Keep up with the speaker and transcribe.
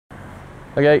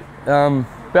Okay,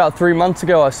 about 3 months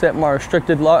ago I set my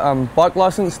restricted bike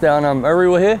license down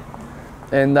Orewa here,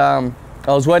 and I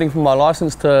was waiting for my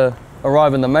license to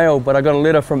arrive in the mail, but I got a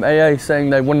letter from AA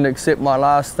saying they wouldn't accept my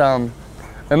last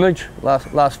image,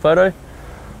 last photo.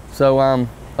 So I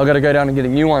got to go down and get a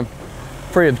new one,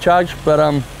 free of charge. But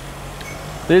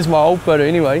there's my old photo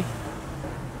anyway.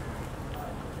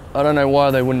 I don't know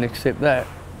why they wouldn't accept that.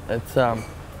 It's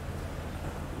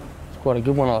quite a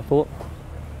good one, I thought.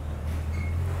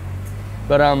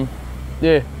 But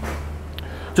yeah,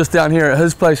 just down here at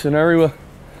his place in Orewa,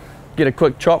 get a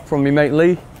quick chop from my mate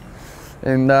Lee,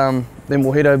 and then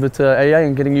we'll head over to AA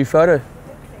and get a new photo.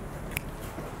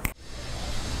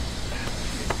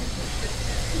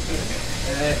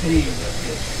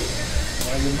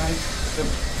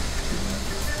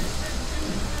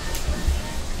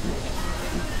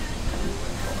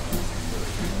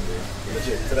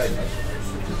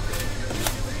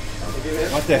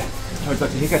 Right there. How would you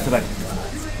like to haircut today?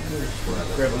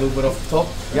 Grab a little bit off the top.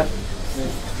 Yep.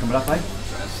 Coming up, eh? I'll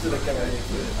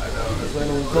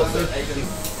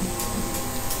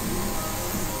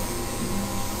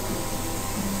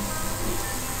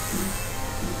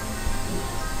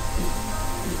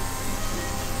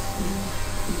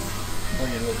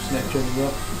get a little Snapchat as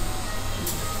well.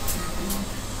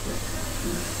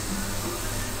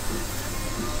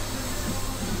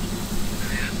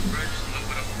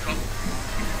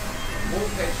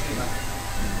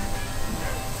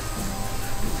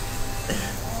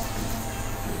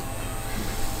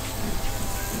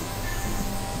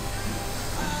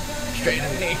 Straight in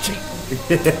the cheek.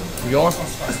 You on?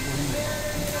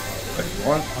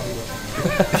 On?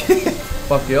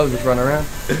 Fuck yeah, I'll just run around.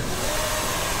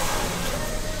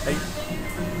 Hey.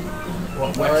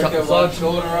 What, wax up the sides?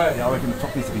 Yeah, I reckon the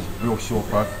top needs to be real short,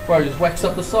 bro. Bro, just wax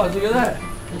up the sides, look at that.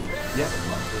 Yep.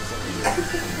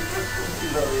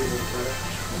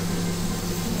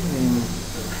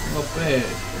 Not bad.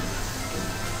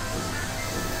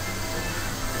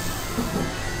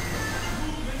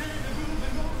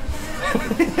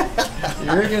 You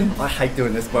reckon? I hate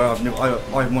doing this, bro.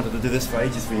 I wanted to do this for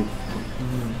ages for you.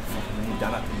 Fucking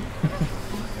done it.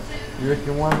 You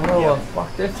reckon one well? Yeah.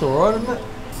 Fuck, that's alright, isn't it?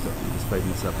 Just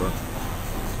fading this up, bro.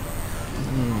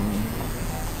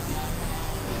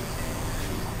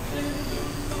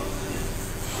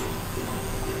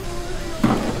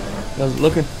 How's it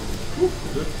looking?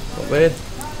 Not bad.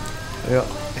 Yeah.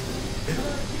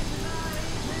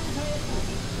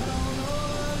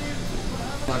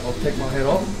 Like I'll take my head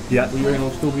off. Yeah. You reckon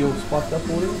I'll still be all spiked up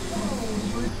or whatever?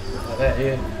 Like that,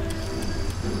 yeah.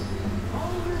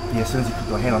 Yeah, as soon as you put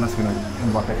your hand on, that's going to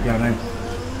come right back down, eh?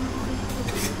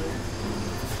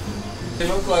 You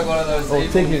look like one of those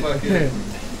evil ticket. fucking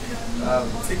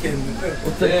chicken.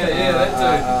 Yeah,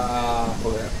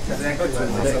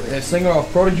 that singer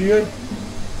off Prodigy, eh?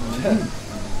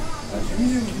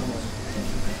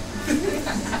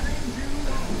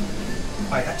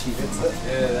 I actually did it.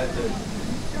 Yeah, that dude.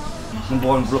 Number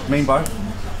one, look mean, bro.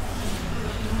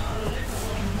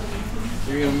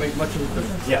 You're gonna make much of a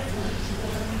difference? Yeah.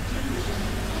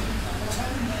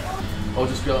 I'll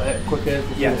just go like that, quick ad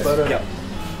for Yeah. the photo. Yeah.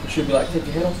 You should be like, take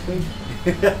your head off, please.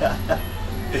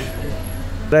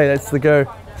 Hey, that's the go.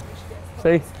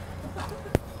 See?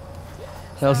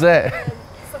 How's that?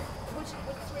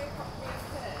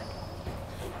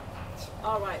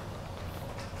 All right.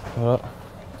 Alright.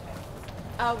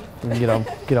 We can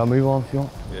get our move on if you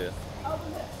want. Yeah.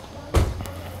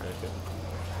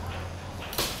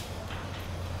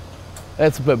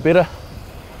 That's a bit better.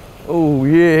 Oh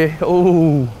yeah,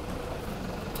 oh.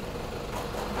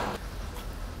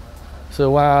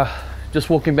 So just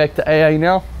walking back to AA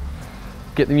now,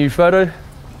 get the new photo.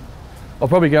 I'll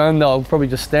probably go in there, I'll probably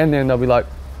just stand there and they'll be like,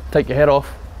 take your hat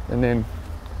off, and then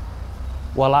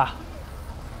voila.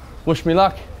 Wish me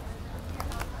luck.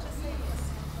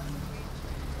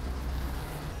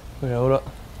 Okay, hold up.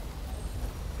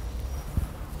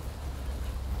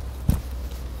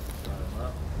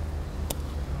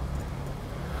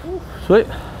 Sweet.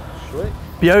 Sweet.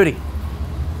 Beauty.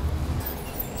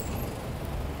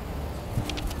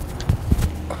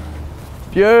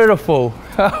 Beautiful.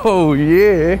 Oh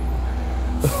yeah.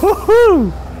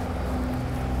 Woohoo.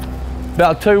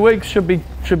 About 2 weeks should be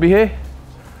here.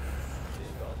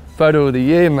 Photo of the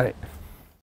year, mate.